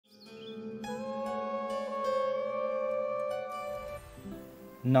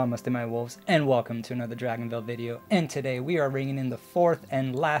Namaste my wolves, and welcome to another DragonVale video, and today we are bringing in the fourth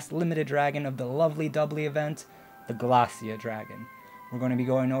and last limited dragon of the lovely doubly event, the Glassia Dragon. We're going to be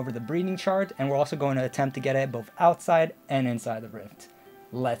going over the breeding chart, and we're also going to attempt to get it both outside and inside the rift.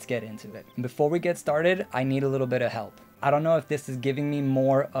 Let's get into it. Before we get started, I need a little bit of help. I don't know if this is giving me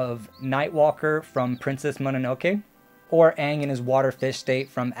more of Nightwalker from Princess Mononoke, or Aang in his water fish state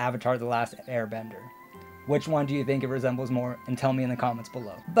from Avatar: The Last Airbender. Which one do you think it resembles more? And tell me in the comments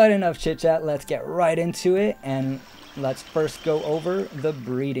below. But enough chit chat, let's get right into it, and let's first go over the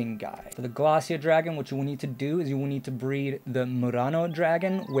breeding guide. For the Glassia Dragon, what you will need to do is you will need to breed the Murano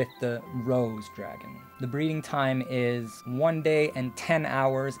Dragon with the Rose Dragon. The breeding time is 1 day and 10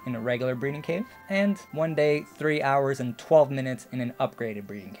 hours in a regular breeding cave, and 1 day, 3 hours and 12 minutes in an upgraded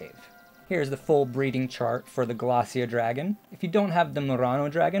breeding cave. Here's the full breeding chart for the Glassia Dragon. If you don't have the Murano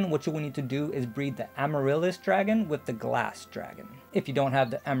Dragon, what you will need to do is breed the Amaryllis Dragon with the Glass Dragon. If you don't have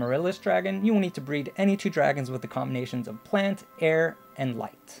the Amaryllis Dragon, you will need to breed any two dragons with the combinations of plant, air, and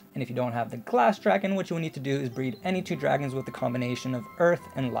light. And if you don't have the Glass Dragon, what you will need to do is breed any two dragons with the combination of earth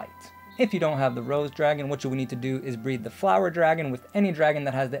and light. If you don't have the Rose Dragon, what you will need to do is breed the Flower Dragon with any dragon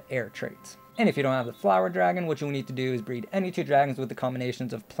that has the air traits. And if you don't have the Flower Dragon, what you will need to do is breed any two dragons with the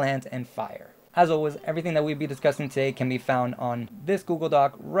combinations of plant and fire. As always, everything that we'll be discussing today can be found on this Google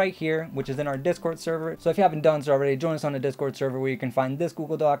Doc right here, which is in our Discord server. So if you haven't done so already, join us on the Discord server where you can find this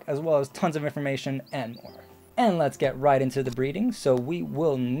Google Doc as well as tons of information and more. And let's get right into the breeding. So we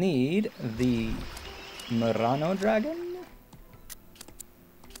will need the Murano Dragon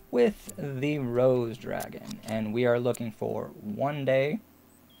with the Rose Dragon. And we are looking for 1 day,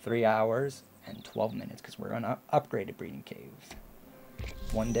 3 hours, and 12 minutes because we're on an upgraded breeding cave.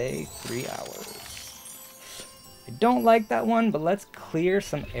 1 day, 3 hours. I don't like that one, but let's clear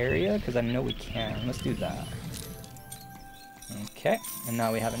some area because I know we can. Let's do that. Okay, and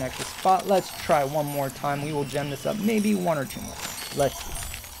now we have an extra spot. Let's try one more time. We will gem this up maybe 1 or 2 more. Let's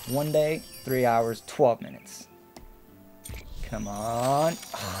see. 1 day, 3 hours, 12 minutes. Come on.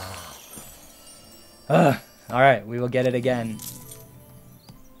 Alright, we will get it again.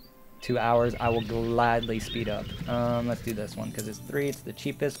 2 hours, I will gladly speed up. Let's do this one because it's 3, it's the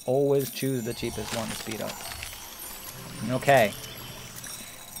cheapest. Always choose the cheapest one to speed up. Okay.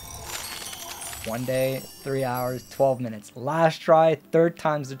 1 day, 3 hours, 12 minutes. Last try, third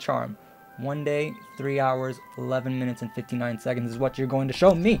time's the charm. 1 day, 3 hours, 11 minutes and 59 seconds is what you're going to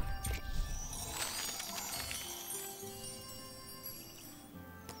show me.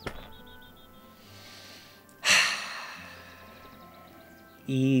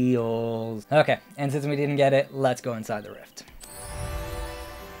 Eels. Okay, and since we didn't get it, let's go inside the rift.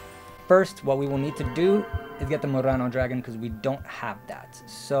 First, what we will need to do is get the Murano Dragon because we don't have that.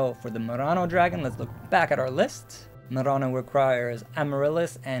 So for the Murano Dragon, let's look back at our list. Murano requires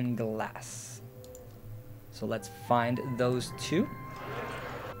Amaryllis and Glass. So let's find those two.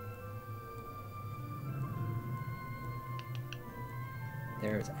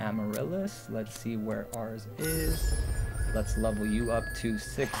 There's Amaryllis. Let's see where ours is. Let's level you up to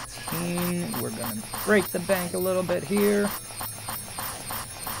 16. We're gonna break the bank a little bit here.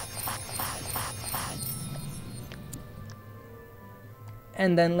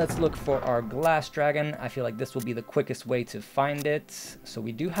 And then let's look for our Glass Dragon. I feel like this will be the quickest way to find it. So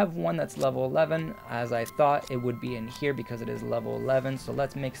we do have one that's level 11, as I thought it would be in here because it is level 11. So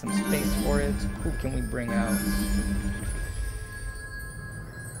let's make some space for it. Who can we bring out?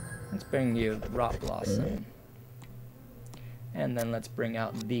 Let's bring you the Rock Blossom. And then let's bring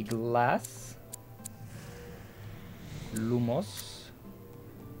out the Glass. Lumos.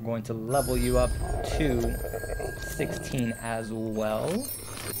 I'm going to level you up to 16 as well.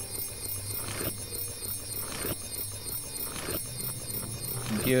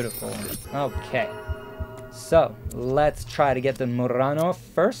 Beautiful. Okay. So, let's try to get the Murano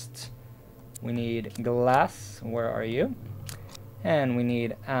first. We need Glass. Where are you? And we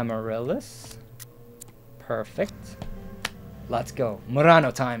need Amaryllis. Perfect. Let's go. Murano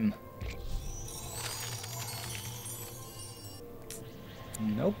time.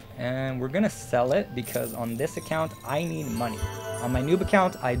 Nope. And we're going to sell it because on this account, I need money. On my noob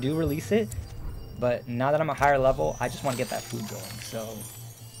account, I do release it. But now that I'm a higher level, I just want to get that food going. So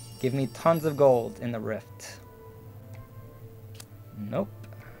give me tons of gold in the rift. Nope.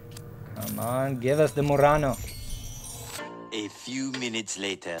 Come on. Give us the Murano. A few minutes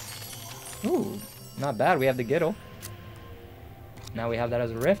later. Ooh. Not bad. We have the Giddle. Now we have that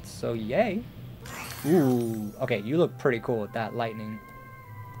as a rift, so yay. Ooh, okay, you look pretty cool with that lightning.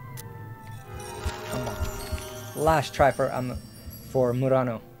 Come on. Last try for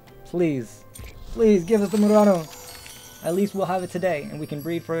Murano. Please. Please give us the Murano. at least we'll have it today, and we can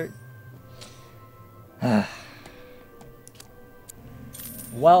breed for it.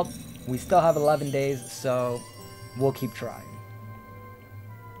 Well, we still have 11 days, so we'll keep trying.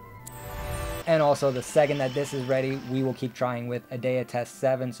 And also, the second that this is ready, we will keep trying with a day of test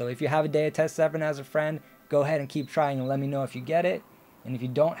 7. So if you have a day of test 7 as a friend, go ahead and keep trying and let me know if you get it. And if you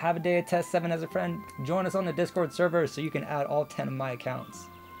don't have a day of test 7 as a friend, join us on the Discord server so you can add all 10 of my accounts.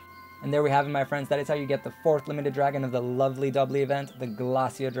 And there we have it, my friends. That is how you get the 4th limited dragon of the lovely doubly event, the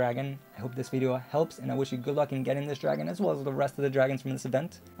Glassia Dragon. I hope this video helps, and I wish you good luck in getting this dragon as well as the rest of the dragons from this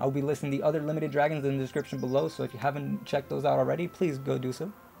event. I will be listing the other limited dragons in the description below, so if you haven't checked those out already, please go do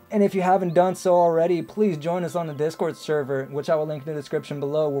so. And if you haven't done so already, please join us on the Discord server, which I will link in the description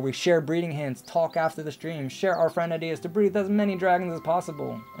below, where we share breeding hints, talk after the stream, share our friend ideas to breed as many dragons as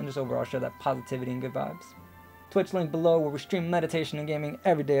possible, and just overall share that positivity and good vibes. Twitch link below, where we stream meditation and gaming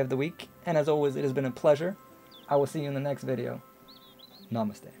every day of the week. And as always, it has been a pleasure. I will see you in the next video.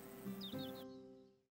 Namaste.